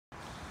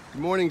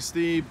Good morning,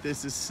 Steve.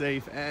 This is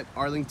Safe at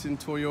Arlington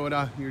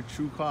Toyota, your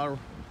True Car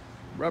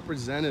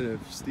representative.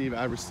 Steve,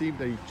 I received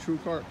a True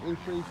Car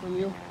inquiry from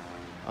you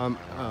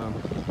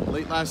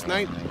late last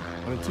night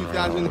on a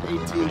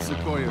 2018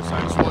 Sequoia. So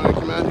I just wanted to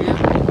come out here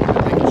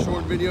and make a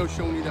short video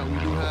showing you that we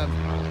do have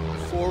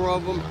 4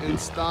 of them in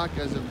stock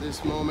as of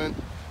this moment.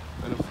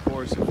 And of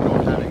course, if you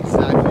don't have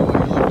exactly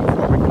what you're looking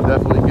for, we can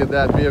definitely get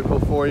that vehicle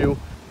for you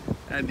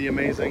at the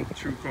amazing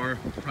True Car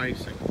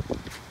pricing.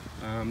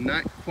 I'm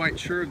not quite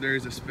sure if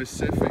there's a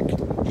specific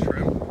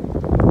trim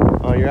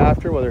you're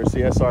after, whether it's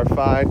the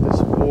SR5, the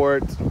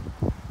Sport,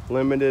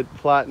 Limited,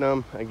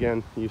 Platinum.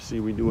 Again, you see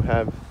we do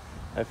have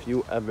a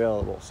few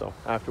available. So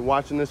after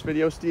watching this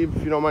video, Steve,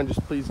 if you don't mind,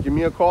 just please give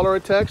me a call or a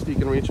text. You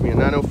can reach me at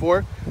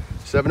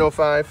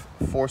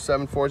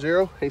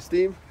 904-705-4740. Hey,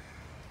 Steve.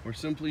 Or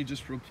simply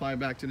just reply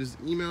back to this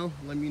email.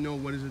 Let me know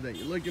what is it that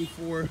you're looking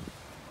for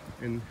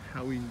and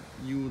how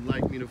you would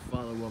like me to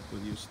follow up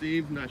with you.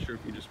 Steve, not sure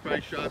if you're just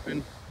price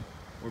shopping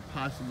or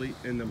possibly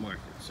in the market.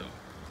 So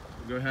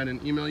go ahead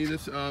and email you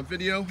this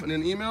video in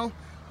an email.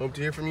 Hope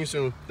to hear from you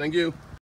soon. Thank you.